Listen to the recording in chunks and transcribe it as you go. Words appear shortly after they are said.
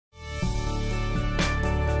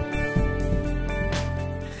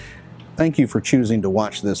Thank you for choosing to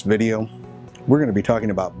watch this video. We're going to be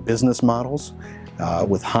talking about business models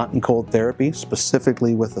with hot and cold therapy,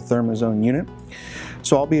 specifically with the ThermaZone unit.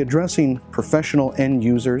 So I'll be addressing professional end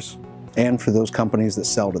users and for those companies that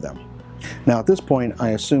sell to them. Now at this point, I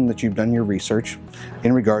assume that you've done your research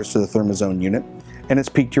in regards to the ThermaZone unit and it's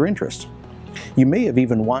piqued your interest. You may have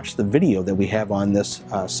even watched the video that we have on this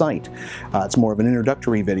site. It's more of an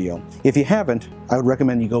introductory video. If you haven't, I would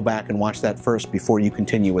recommend you go back and watch that first before you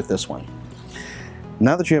continue with this one.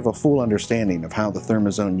 Now that you have a full understanding of how the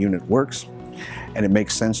ThermaZone unit works, and it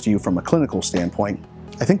makes sense to you from a clinical standpoint,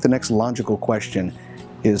 I think the next logical question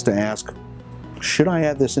is to ask, should I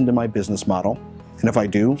add this into my business model? And if I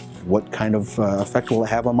do, what kind of effect will it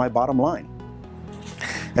have on my bottom line?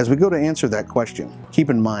 As we go to answer that question, keep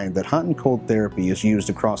in mind that hot and cold therapy is used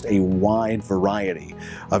across a wide variety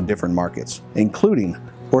of different markets, including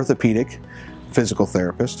orthopedic, physical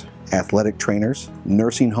therapists, athletic trainers,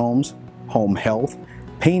 nursing homes, home health,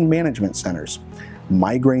 pain management centers,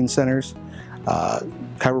 migraine centers,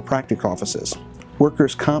 chiropractic offices,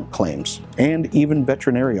 workers' comp claims, and even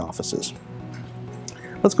veterinary offices.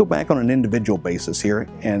 Let's go back on an individual basis here,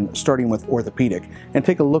 and starting with orthopedic, and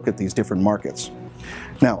take a look at these different markets.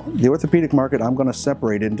 Now, the orthopedic market, I'm going to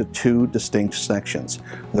separate into two distinct sections.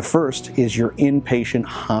 The first is your inpatient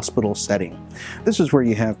hospital setting. This is where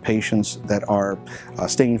you have patients that are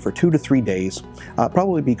staying for 2 to 3 days,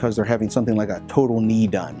 probably because they're having something like a total knee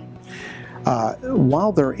done.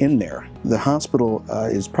 While they're in there, the hospital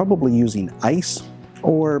is probably using ice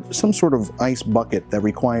or some sort of ice bucket that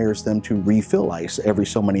requires them to refill ice every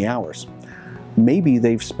so many hours. Maybe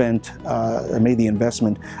they've made the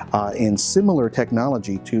investment in similar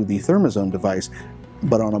technology to the ThermaZone device,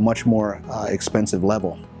 but on a much more expensive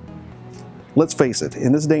level. Let's face it,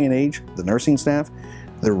 in this day and age, the nursing staff,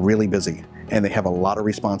 they're really busy and they have a lot of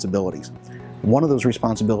responsibilities. One of those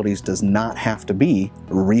responsibilities does not have to be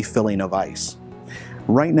refilling of ice.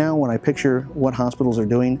 Right now, when I picture what hospitals are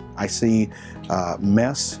doing, I see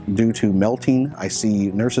mess due to melting. I see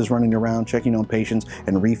nurses running around checking on patients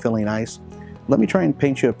and refilling ice. Let me try and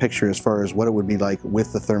paint you a picture as far as what it would be like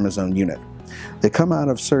with the ThermaZone unit. They come out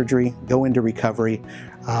of surgery, go into recovery.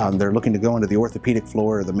 They're looking to go into the orthopedic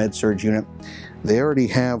floor or the med-surg unit. They already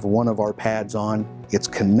have one of our pads on. It's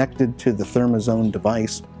connected to the ThermaZone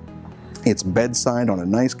device. It's bedside on a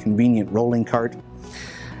nice convenient rolling cart.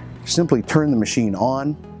 Simply turn the machine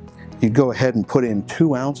on. You go ahead and put in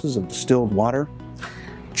 2 ounces of distilled water.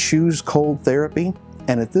 Choose cold therapy,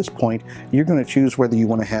 and at this point you're going to choose whether you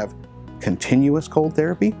want to have continuous cold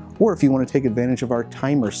therapy or if you want to take advantage of our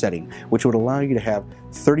timer setting, which would allow you to have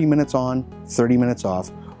 30 minutes on, 30 minutes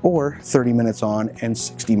off, or 30 minutes on and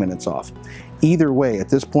 60 minutes off. Either way, at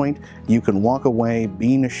this point, you can walk away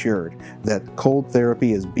being assured that cold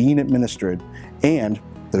therapy is being administered and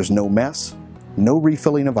there's no mess, no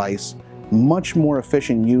refilling of ice, much more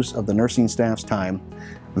efficient use of the nursing staff's time,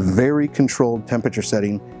 very controlled temperature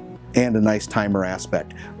setting, and a nice timer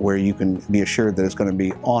aspect where you can be assured that it's going to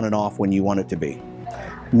be on and off when you want it to be.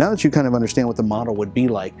 Now that you kind of understand what the model would be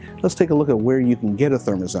like, let's take a look at where you can get a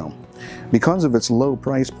ThermaZone. Because of its low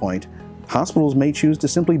price point, hospitals may choose to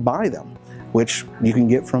simply buy them, which you can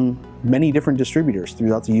get from many different distributors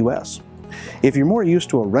throughout the US. If you're more used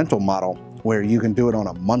to a rental model where you can do it on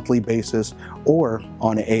a monthly basis or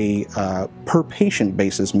on a per patient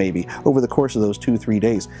basis maybe over the course of those 2-3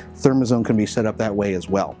 days, ThermaZone can be set up that way as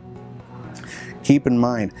well. Keep in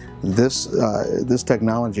mind, this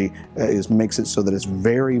technology makes it so that it's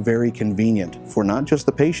very, very convenient for not just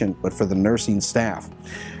the patient, but for the nursing staff.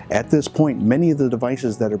 At this point, many of the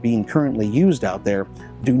devices that are being currently used out there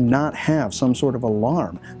do not have some sort of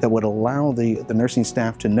alarm that would allow the nursing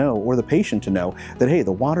staff to know, or the patient to know, that hey,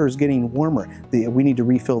 the water is getting warmer, we need to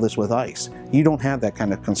refill this with ice. You don't have that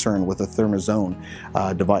kind of concern with a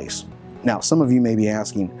ThermaZone device. Now, some of you may be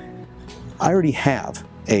asking, I already have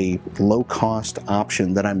a low-cost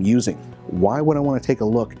option that I'm using. Why would I want to take a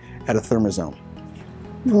look at a ThermaZone?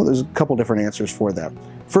 Well, there's a couple different answers for that.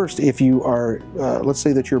 First, if you are, let's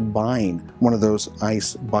say that you're buying one of those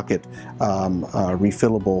ice bucket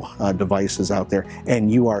refillable devices out there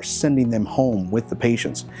and you are sending them home with the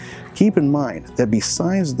patients, keep in mind that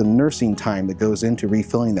besides the nursing time that goes into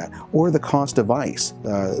refilling that or the cost of ice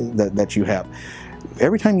that you have,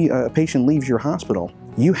 every time a patient leaves your hospital,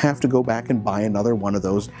 you have to go back and buy another one of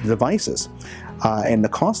those devices. And the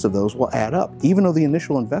cost of those will add up. Even though the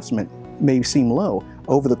initial investment may seem low,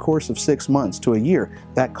 over the course of 6 months to a year,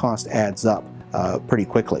 that cost adds up pretty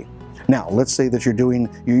quickly. Now, let's say that you're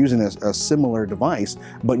using a similar device,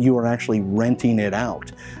 but you are actually renting it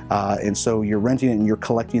out. And so you're renting it and you're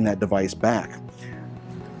collecting that device back.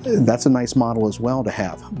 That's a nice model as well to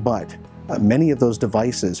have, but Many of those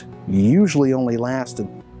devices usually only last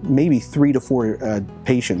maybe 3 to 4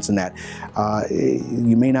 patients in that.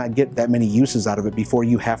 You may not get that many uses out of it before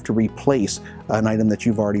you have to replace an item that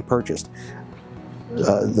you've already purchased.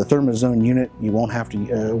 The ThermaZone unit, you won't have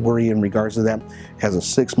to worry in regards to that. It has a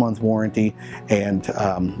 6-month warranty, and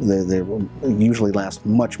they usually last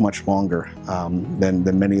much longer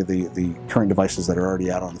than many of the current devices that are already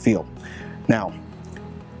out on the field. Now,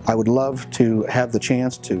 I would love to have the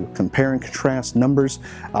chance to compare and contrast numbers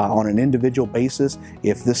on an individual basis.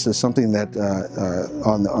 If this is something that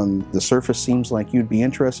on the surface seems like you'd be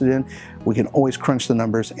interested in, we can always crunch the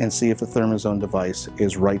numbers and see if the ThermaZone device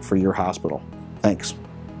is right for your hospital. Thanks.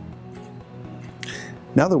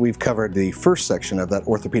 Now that we've covered the first section of that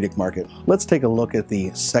orthopedic market, let's take a look at the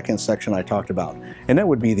second section I talked about, and that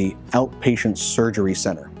would be the outpatient surgery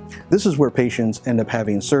center. This is where patients end up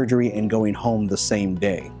having surgery and going home the same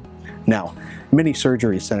day. Now, many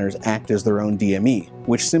surgery centers act as their own DME,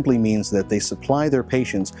 which simply means that they supply their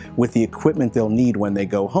patients with the equipment they'll need when they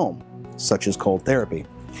go home, such as cold therapy.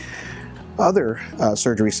 Other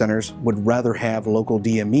surgery centers would rather have local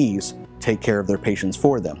DMEs take care of their patients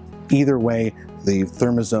for them. Either way, the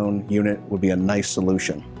ThermaZone unit would be a nice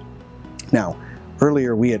solution. Now,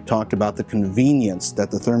 earlier we had talked about the convenience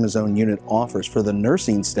that the ThermaZone unit offers for the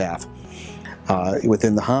nursing staff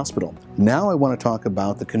within the hospital. Now I want to talk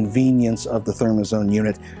about the convenience of the ThermaZone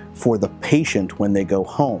unit for the patient when they go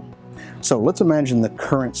home. So let's imagine the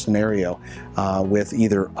current scenario with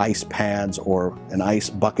either ice pads or an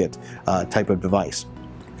ice bucket type of device.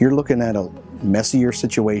 You're looking at a messier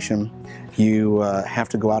situation. You have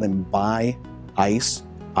to go out and buy ice.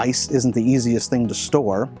 Ice isn't the easiest thing to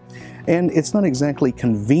store, and it's not exactly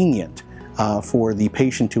convenient for the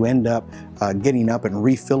patient to end up getting up and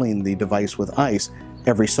refilling the device with ice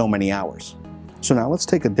every so many hours. So now let's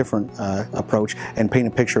take a different approach and paint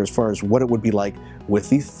a picture as far as what it would be like with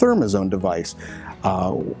the ThermaZone device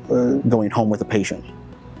going home with a patient.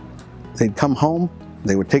 They'd come home,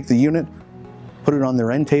 they would take the unit, put it on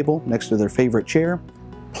their end table next to their favorite chair,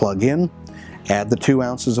 plug in, add the 2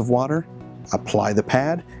 ounces of water, apply the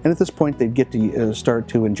pad, and at this point they'd get to start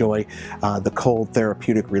to enjoy the cold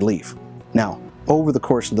therapeutic relief. Now, over the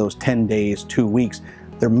course of those 10 days, 2 weeks,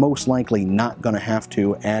 they're most likely not going to have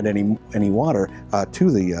to add any water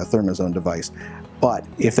to the ThermaZone device. But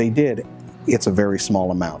if they did, it's a very small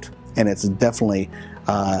amount, and it's definitely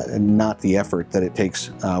not the effort that it takes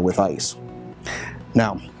with ice.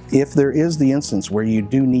 Now, if there is the instance where you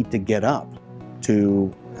do need to get up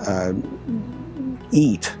to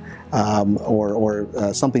eat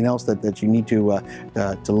or something else that you need to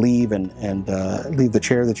leave and leave the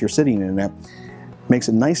chair that you're sitting in, that makes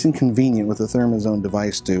it nice and convenient with the ThermaZone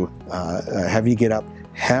device to have you get up,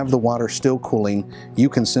 have the water still cooling. You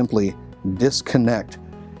can simply disconnect,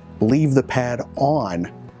 leave the pad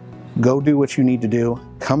on, go do what you need to do,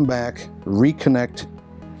 come back, reconnect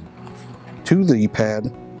to the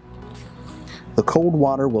pad. The cold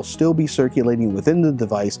water will still be circulating within the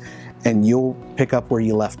device, and you'll pick up where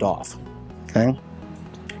you left off. Okay?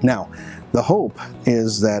 Now, the hope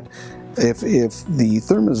is that if the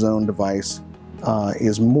ThermaZone device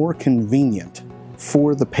is more convenient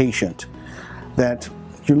for the patient, that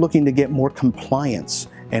you're looking to get more compliance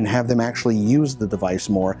and have them actually use the device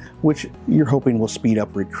more, which you're hoping will speed up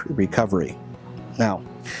recovery. Now,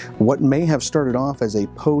 what may have started off as a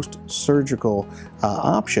post-surgical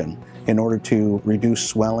option in order to reduce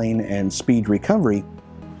swelling and speed recovery,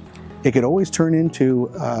 it could always turn into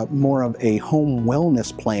more of a home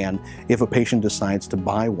wellness plan if a patient decides to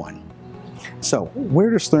buy one. So where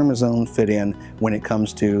does ThermaZone fit in when it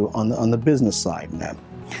comes to on the business side now?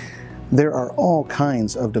 There are all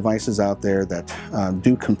kinds of devices out there that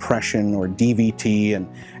do compression or DVT,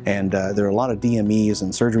 and there are a lot of DMEs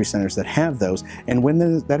and surgery centers that have those, and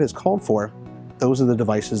when that is called for, those are the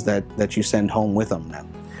devices that you send home with them now.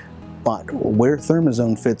 But where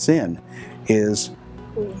ThermaZone fits in is,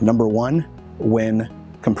 number one, when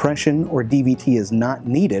compression or DVT is not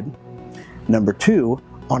needed. Number two,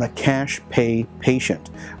 on a cash pay patient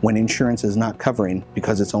when insurance is not covering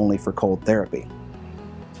because it's only for cold therapy.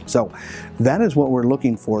 So that is what we're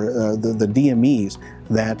looking for, the DMEs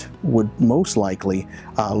that would most likely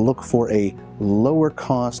look for a lower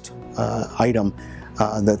cost item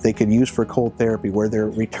that they could use for cold therapy, where their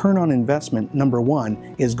return on investment, number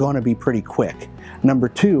one, is going to be pretty quick. Number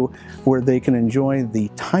two, where they can enjoy the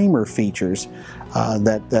timer features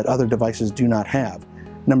that other devices do not have.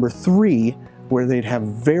 Number three, where they'd have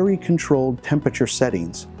very controlled temperature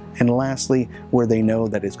settings. And lastly, where they know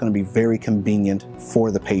that it's going to be very convenient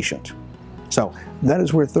for the patient. So that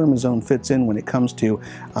is where ThermaZone fits in when it comes to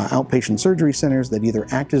outpatient surgery centers that either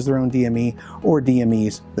act as their own DME or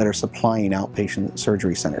DMEs that are supplying outpatient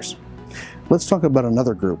surgery centers. Let's talk about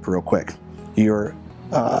another group real quick. Your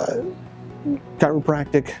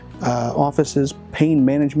chiropractic offices, pain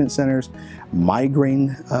management centers,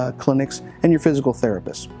 migraine clinics, and your physical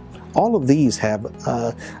therapists. All of these have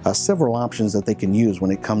several options that they can use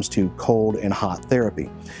when it comes to cold and hot therapy.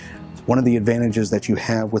 One of the advantages that you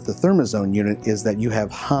have with the ThermaZone unit is that you have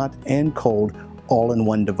hot and cold all in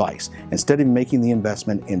one device. Instead of making the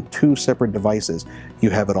investment in two separate devices, you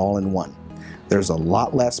have it all in one. There's a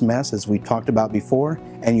lot less mess, as we talked about before,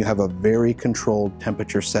 and you have a very controlled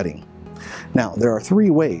temperature setting. Now, there are three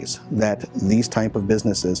ways that these type of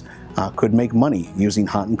businesses could make money using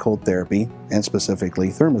hot and cold therapy, and specifically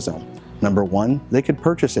ThermaZone. Number one, they could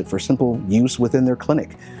purchase it for simple use within their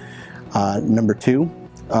clinic. Number two,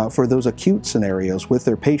 for those acute scenarios with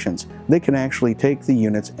their patients, they can actually take the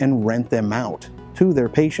units and rent them out to their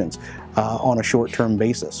patients on a short-term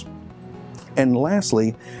basis. And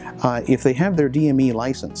lastly, if they have their DME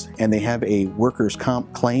license and they have a workers'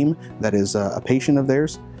 comp claim that is a patient of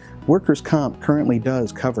theirs, workers' comp currently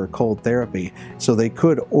does cover cold therapy, so they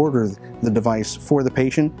could order the device for the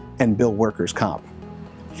patient and bill workers' comp.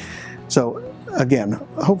 So again,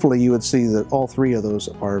 hopefully you would see that all three of those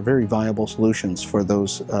are very viable solutions for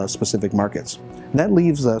those specific markets. That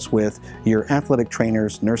leaves us with your athletic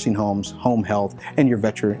trainers, nursing homes, home health, and your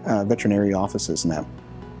veterinary offices now.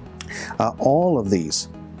 All of these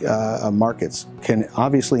markets can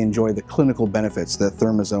obviously enjoy the clinical benefits that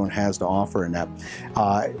ThermaZone has to offer, and that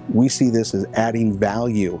we see this as adding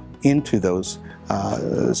value into those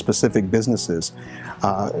specific businesses,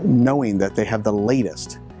 knowing that they have the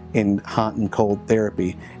latest in hot and cold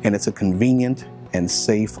therapy, and it's a convenient and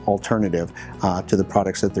safe alternative to the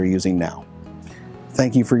products that they're using now.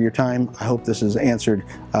 Thank you for your time. I hope this has answered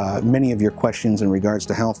many of your questions in regards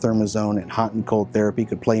to how ThermaZone and hot and cold therapy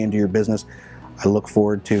could play into your business. I look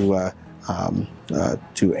forward to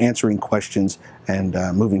answering questions and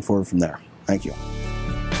moving forward from there. Thank you.